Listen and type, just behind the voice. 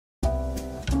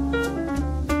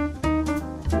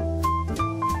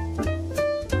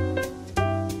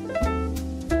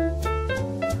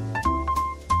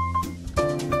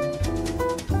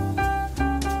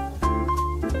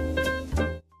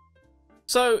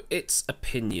So it's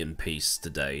opinion piece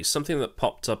today. Something that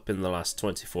popped up in the last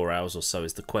 24 hours or so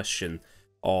is the question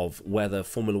of whether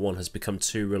Formula 1 has become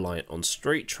too reliant on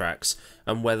street tracks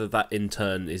and whether that in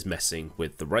turn is messing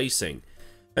with the racing.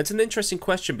 It's an interesting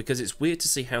question because it's weird to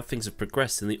see how things have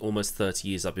progressed in the almost 30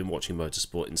 years I've been watching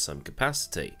motorsport in some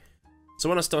capacity. So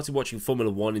when I started watching Formula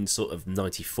 1 in sort of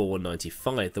 94,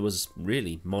 95, there was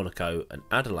really Monaco and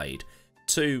Adelaide,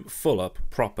 two full-up,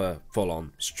 proper,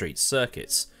 full-on street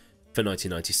circuits. For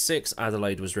 1996,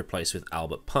 Adelaide was replaced with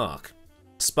Albert Park.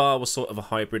 Spa was sort of a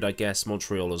hybrid, I guess,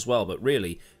 Montreal as well, but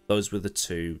really, those were the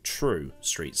two true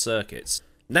street circuits.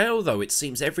 Now, though, it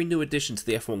seems every new addition to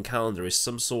the F1 calendar is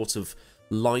some sort of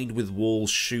lined with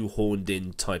walls, shoehorned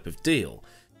in type of deal.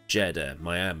 Jeddah,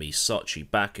 Miami,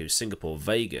 Sochi, Baku, Singapore,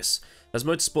 Vegas. As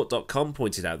Motorsport.com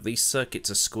pointed out, these circuits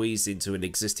are squeezed into an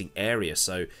existing area,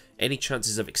 so any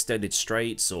chances of extended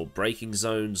straights or braking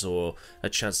zones or a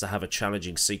chance to have a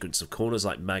challenging sequence of corners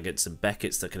like Maggots and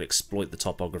Beckett's that can exploit the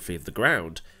topography of the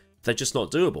ground, they're just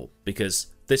not doable because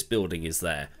this building is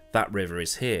there, that river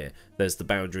is here, there's the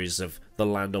boundaries of the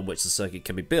land on which the circuit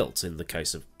can be built, in the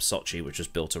case of Sochi, which was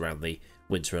built around the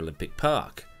Winter Olympic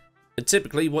Park. And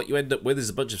typically what you end up with is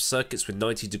a bunch of circuits with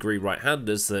 90-degree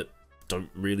right-handers that don't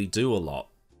really do a lot.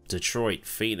 Detroit,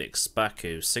 Phoenix,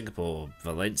 Baku, Singapore,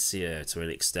 Valencia to an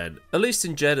extent. At least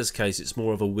in Jeddah's case it's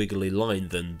more of a wiggly line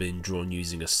than being drawn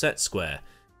using a set square,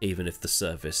 even if the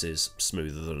surface is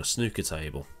smoother than a snooker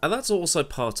table. And that's also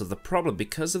part of the problem.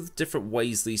 Because of the different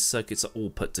ways these circuits are all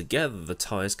put together, the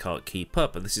tyres can't keep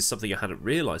up, and this is something I hadn't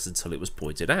realised until it was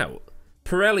pointed out.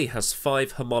 Pirelli has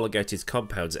 5 homologated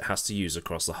compounds it has to use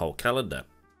across the whole calendar.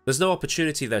 There's no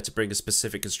opportunity there to bring a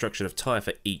specific construction of tyre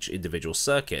for each individual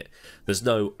circuit. There's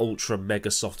no ultra mega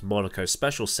soft Monaco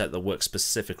special set that works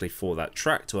specifically for that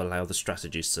track to allow the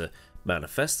strategies to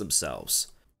manifest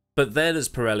themselves. But then, as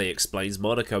Pirelli explains,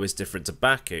 Monaco is different to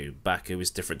Baku, Baku is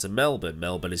different to Melbourne,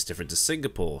 Melbourne is different to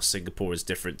Singapore, Singapore is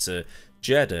different to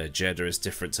Jeddah, Jeddah is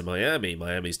different to Miami,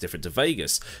 Miami is different to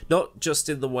Vegas. Not just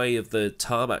in the way of the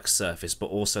tarmac surface, but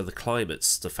also the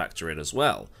climates to factor in as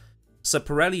well. So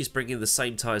Pirelli is bringing the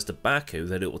same tyres to Baku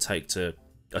that it will take to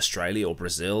Australia or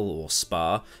Brazil or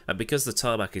Spa, and because the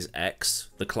tarmac is X,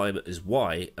 the climate is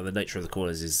Y, and the nature of the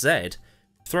corners is Z,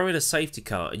 throw in a safety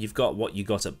car and you've got what you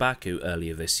got at Baku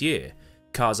earlier this year.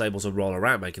 Cars able to roll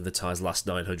around making the tyres last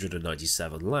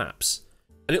 997 laps.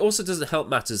 And it also doesn't help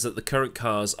matters that the current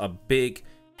cars are big,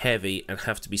 heavy, and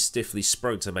have to be stiffly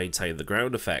sprung to maintain the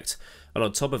ground effect. And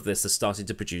on top of this, they're starting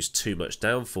to produce too much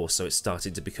downforce, so it's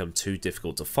starting to become too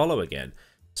difficult to follow again.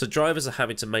 So drivers are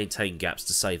having to maintain gaps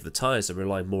to save the tyres and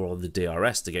rely more on the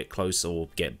DRS to get close or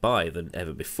get by than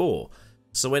ever before.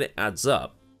 So when it adds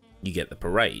up, you get the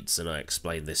parades, and I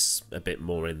explained this a bit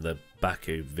more in the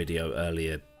Baku video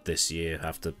earlier this year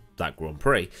after that Grand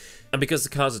Prix. And because the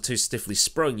cars are too stiffly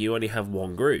sprung, you only have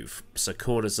one groove. So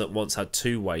corners that once had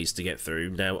 2 ways to get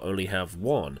through now only have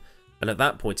 1. And at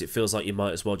that point it feels like you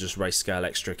might as well just race scale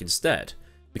extra instead.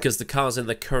 Because the cars in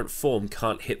their current form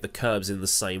can't hit the curbs in the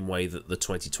same way that the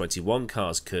 2021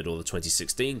 cars could or the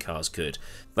 2016 cars could.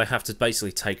 They have to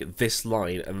basically take this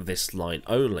line and this line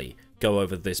only, go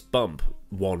over this bump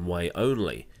one way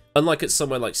only. Unlike at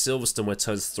somewhere like Silverstone, where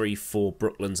turns 3, 4,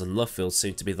 Brooklands and Luffield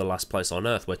seem to be the last place on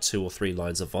earth where 2 or 3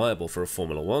 lines are viable for a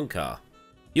Formula 1 car.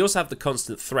 You also have the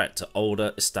constant threat to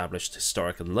older, established,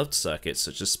 historic and loved circuits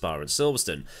such as Spa and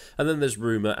Silverstone, and then there's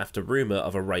rumour after rumour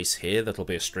of a race here that'll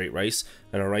be a street race,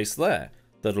 and a race there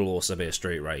that'll also be a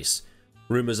street race.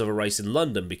 Rumours of a race in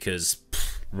London because,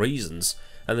 reasons,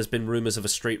 and there's been rumours of a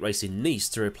street race in Nice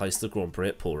to replace the Grand Prix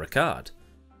at Paul Ricard.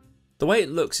 The way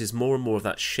it looks is more and more of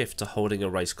that shift to holding a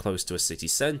race close to a city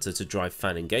centre to drive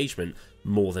fan engagement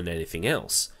more than anything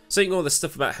else. Seeing all this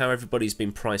stuff about how everybody's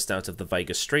been priced out of the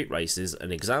Vegas street race is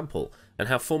an example, and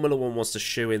how Formula 1 wants to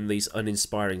shoe in these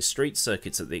uninspiring street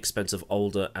circuits at the expense of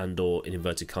older and/or, in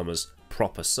inverted commas,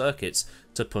 proper circuits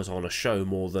to put on a show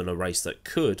more than a race that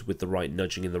could, with the right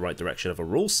nudging in the right direction of a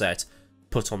rule set,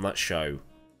 put on that show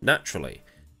naturally.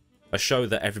 A show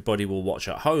that everybody will watch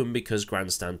at home because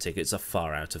grandstand tickets are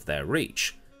far out of their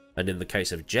reach. And in the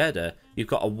case of Jeddah, you've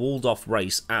got a walled off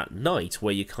race at night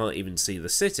where you can't even see the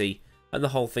city, and the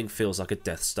whole thing feels like a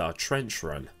Death Star trench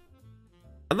run.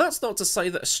 And that's not to say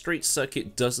that a street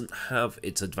circuit doesn't have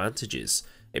its advantages.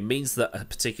 It means that a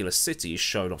particular city is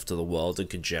shown off to the world and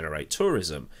can generate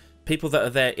tourism. People that are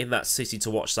there in that city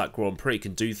to watch that Grand Prix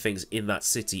can do things in that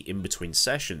city in between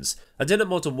sessions. And in a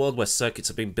modern world where circuits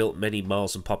have been built many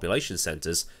miles from population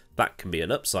centres, that can be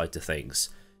an upside to things.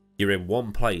 You're in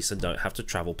one place and don't have to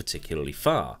travel particularly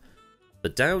far. The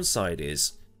downside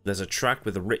is, There's a track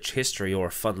with a rich history or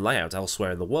a fun layout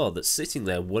elsewhere in the world that's sitting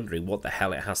there wondering what the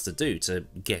hell it has to do to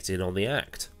get in on the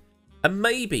act. And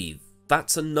maybe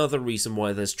that's another reason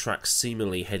why there's tracks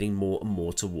seemingly heading more and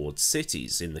more towards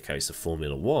cities in the case of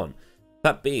Formula 1.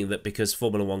 That being that because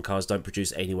Formula 1 cars don't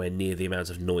produce anywhere near the amount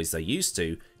of noise they used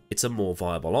to, it's a more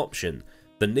viable option.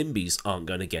 The NIMBYs aren't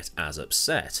going to get as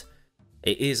upset.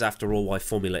 It is, after all, why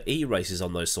Formula E races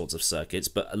on those sorts of circuits,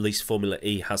 but at least Formula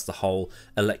E has the whole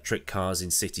electric cars in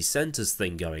city centres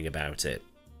thing going about it.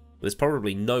 There's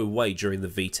probably no way during the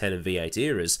V10 and V8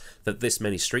 eras that this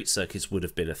many street circuits would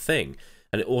have been a thing,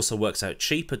 and it also works out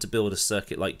cheaper to build a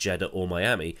circuit like Jeddah or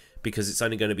Miami because it's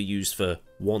only going to be used for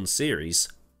one series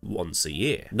once a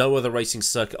year. No other racing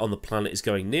circuit on the planet is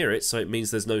going near it, so it means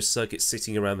there's no circuit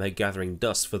sitting around there gathering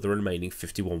dust for the remaining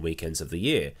 51 weekends of the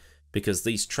year, because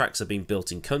these tracks are being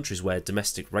built in countries where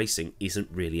domestic racing isn't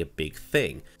really a big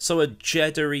thing. So a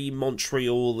Jeddah-y,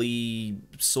 Montreal-y,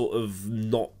 sort of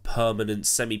not permanent,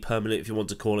 semi-permanent if you want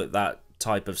to call it that,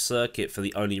 type of circuit for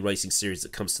the only racing series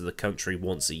that comes to the country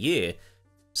once a year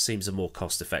seems a more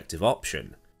cost-effective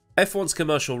option. F1's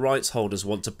commercial rights holders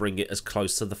want to bring it as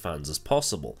close to the fans as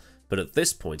possible, but at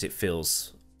this point it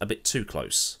feels a bit too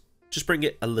close. Just bring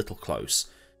it a little close.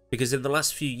 Because in the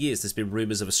last few years there's been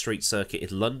rumours of a street circuit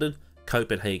in London,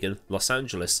 Copenhagen, Los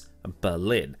Angeles and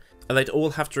Berlin, and they'd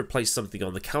all have to replace something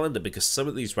on the calendar because some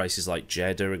of these races like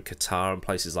Jeddah and Qatar and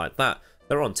places like that,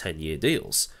 they're on 10-year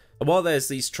deals. And while there's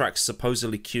these tracks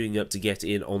supposedly queuing up to get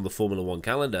in on the Formula 1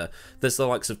 calendar, there's the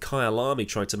likes of Kyalami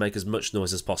trying to make as much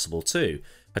noise as possible too,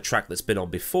 a track that's been on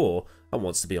before and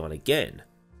wants to be on again.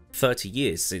 30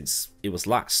 years since it was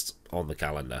last on the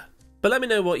calendar. But let me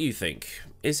know what you think.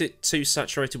 Is it too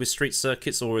saturated with street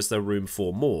circuits, or is there room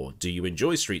for more? Do you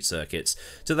enjoy street circuits?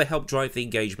 Do they help drive the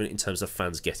engagement in terms of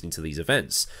fans getting to these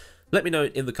events? Let me know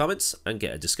in the comments and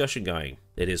get a discussion going.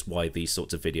 It is why these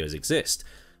sorts of videos exist.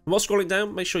 And while scrolling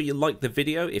down, make sure you like the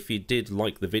video if you did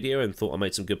like the video and thought I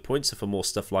made some good points. And for more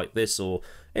stuff like this or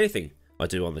anything I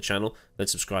do on the channel, then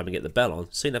subscribe and get the bell on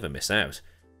so you never miss out.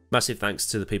 Massive thanks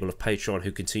to the people of Patreon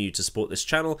who continue to support this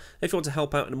channel. If you want to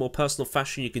help out in a more personal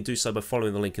fashion, you can do so by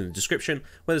following the link in the description,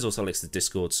 where there's also links to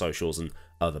Discord, socials and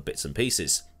other bits and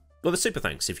pieces. Or the super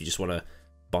thanks if you just want to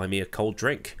buy me a cold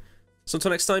drink. So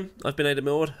until next time, I've been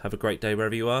AdmiralLaWind. Have a great day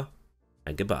wherever you are,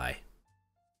 and goodbye.